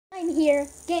here,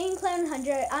 Getting Clan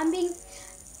 100.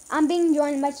 I'm being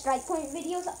joined by Strike Point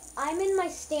videos. I'm in my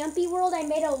Stampy world I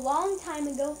made a long time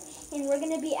ago, and we're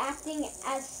gonna be acting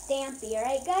as Stampy. All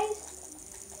right, guys?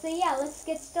 So yeah, let's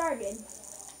get started.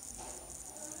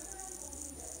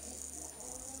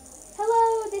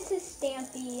 Hello, this is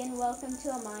Stampy, and welcome to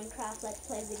a Minecraft Let's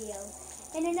Play video,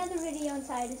 and another video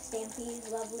inside of Stampy's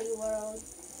lovely world.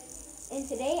 And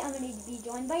today I'm going to be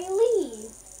joined by Lee.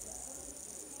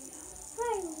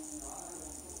 Hi.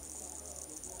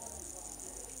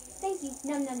 Thank you.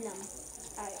 Num num num.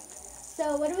 Alright.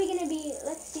 So what are we going to be,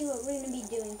 let's see what we're going to be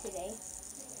doing today.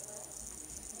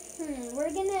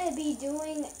 We're going to be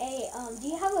doing a, do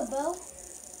you have a bow?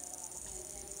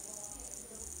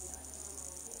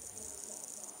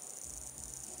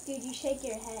 Dude, you shake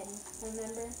your head,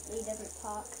 remember? Lee doesn't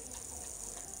talk.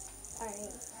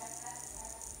 Alright.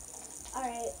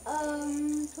 Alright,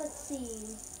 let's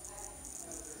see.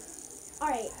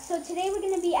 Alright, so today we're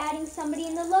going to be adding somebody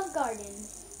in the love garden.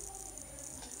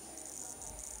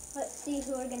 Let's see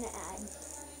who we're going to add.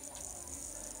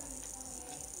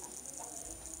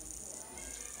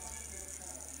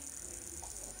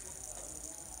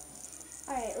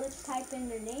 Alright, let's type in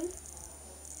their name.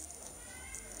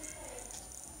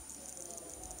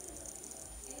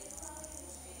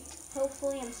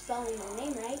 Hopefully I'm spelling their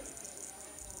name right.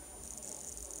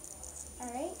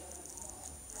 Alright.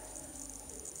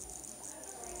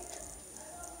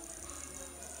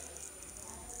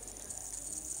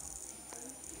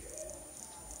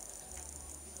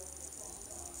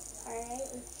 Alright,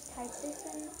 let's type this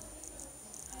in.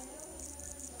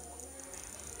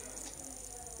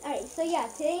 Alright, so yeah,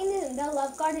 today in the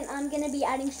Love Garden, I'm going to be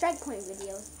adding Strike Point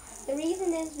videos. The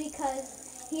reason is because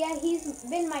he's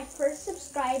been my first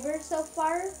subscriber so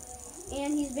far,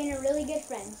 and he's been a really good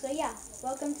friend. So yeah,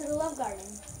 welcome to the Love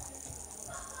Garden.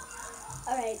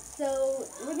 Alright, so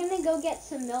we're going to go get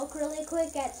some milk really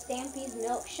quick at Stampy's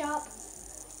milk shop.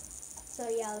 So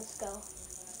yeah, let's go.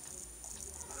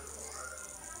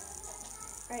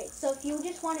 Alright, so if you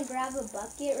just want to grab a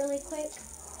bucket really quick,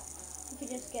 you could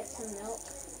just get some milk.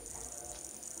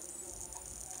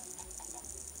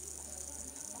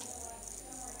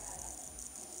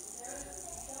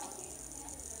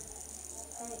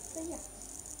 Alright, so yeah.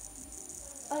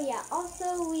 Oh yeah,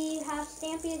 also we have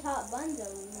Stampy's hot buns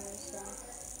over here, so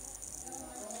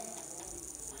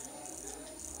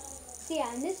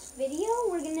yeah, in this video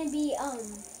we're gonna be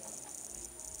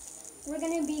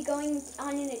going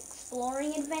on an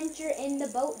exploring adventure in the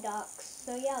boat docks.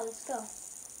 So yeah, let's go.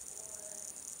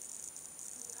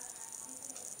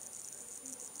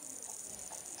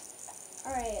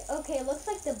 Alright, okay, looks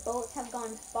like the boats have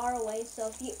gone far away,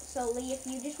 so Lee, if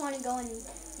you just want to go in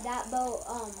that boat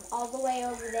all the way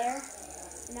over there,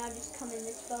 and I'll just come in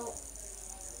this boat.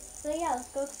 So yeah, let's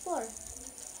go explore.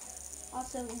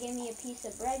 Also, give me a piece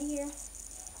of bread here,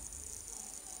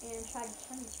 and try to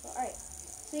turn this boat. Alright,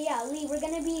 so yeah, Lee, we're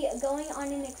going to be going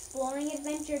on an exploring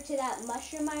adventure to that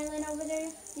mushroom island over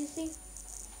there, you see?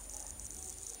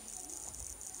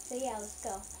 So yeah, let's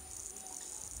go.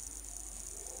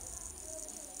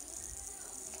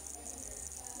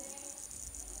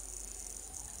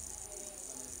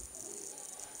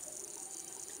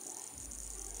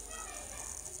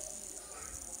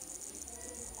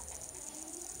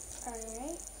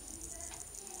 Alright,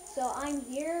 so I'm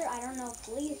here. I don't know if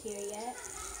Lee's here yet.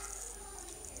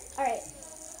 Alright,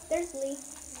 there's Lee.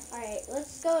 Alright,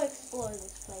 let's go explore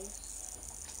this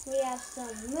place. We have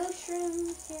some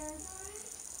mushrooms here,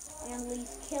 and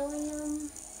Lee's killing them.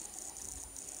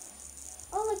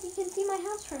 Oh, look, you can see my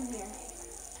house from here.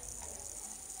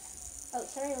 Oh,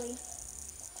 sorry, Lee.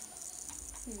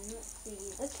 Let's see.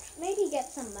 Let's maybe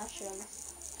get some mushrooms.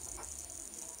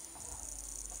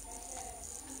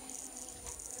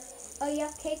 Oh, you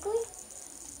have cake, Lee?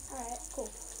 Alright, cool.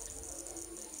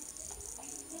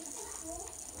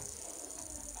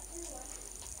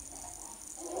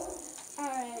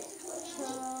 Alright,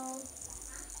 so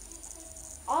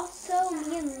also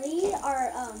me and Lee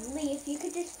are, Lee, if you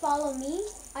could just follow me.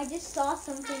 I just saw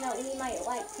something that we might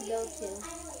like to go to.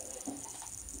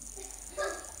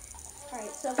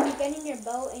 Alright, so if you get in your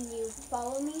boat and you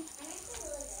follow me.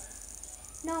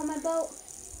 No, my boat.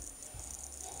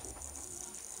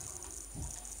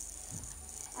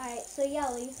 Alright, so yeah,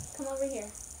 Lee, come over here.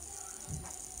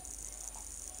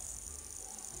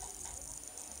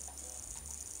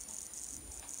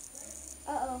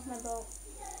 Uh-oh, my boat.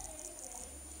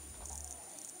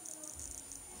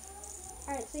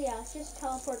 Alright, so yeah, let's just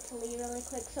teleport to Lee really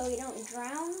quick so we don't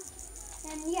drown.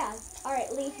 And yeah,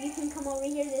 alright, Lee, if you can come over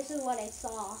here, this is what I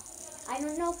saw. I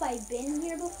don't know if I've been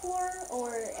here before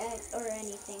or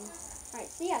anything. Alright,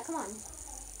 so yeah, come on.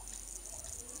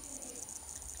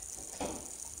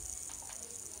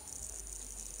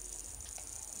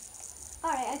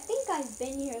 Alright, I think I've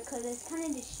been here because it's kind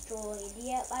of destroyed.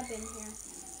 Yep, I've been here.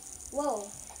 Whoa.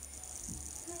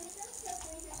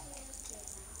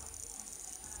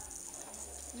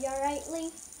 You alright,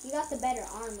 Lee? You got the better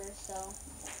armor, so.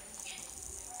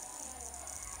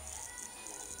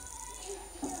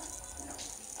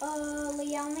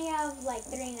 Lee, I only have like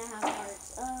 3.5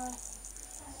 hearts.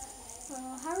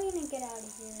 How are we gonna get out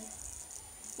of here?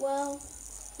 Well,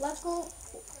 luckily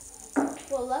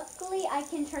I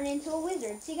can turn into a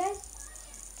wizard. See, guys?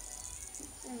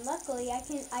 And luckily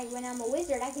when I'm a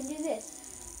wizard, I can do this.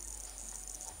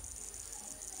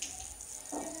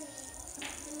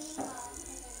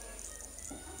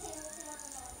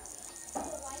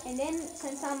 And then,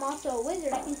 since I'm also a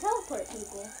wizard, I can teleport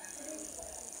people.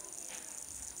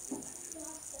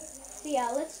 So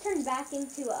yeah, let's turn back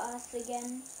into us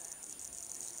again.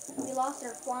 We lost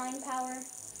our flying power.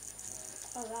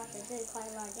 Oh gosh, I did quite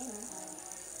a lot of damage.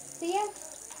 So yeah.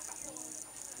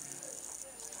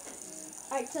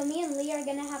 Alright, so me and Lee are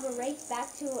gonna have a race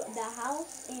back to the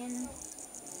house, and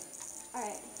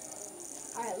alright,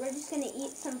 we're just gonna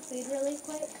eat some food really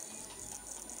quick.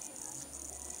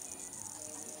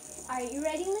 Alright, you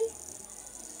ready, Lee?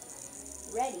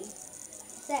 Ready,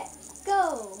 set,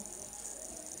 go!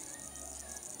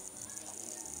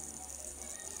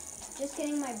 Just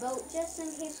getting my boat just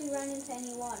in case we run into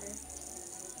any water.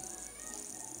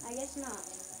 I guess not.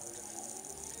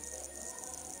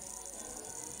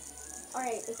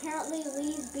 Alright, apparently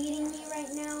Lee's beating me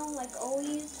right now, like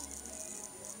always.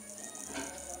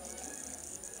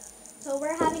 So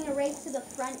we're having a race to the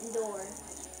front door.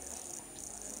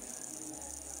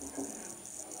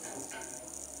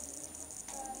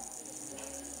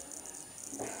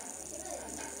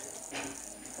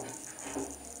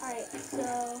 Alright,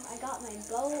 so I got my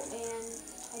boat and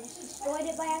I just destroyed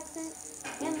it by accident.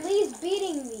 And Lee's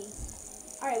beating me.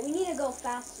 Alright, we need to go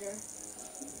faster.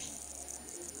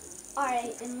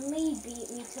 Alright, and Lee beat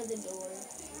me to the door.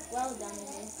 Well done,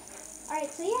 Lee.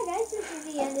 Alright, so yeah guys, this is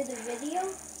the end of the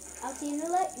video. I'll see you in the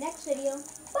next video.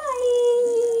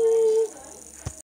 Bye!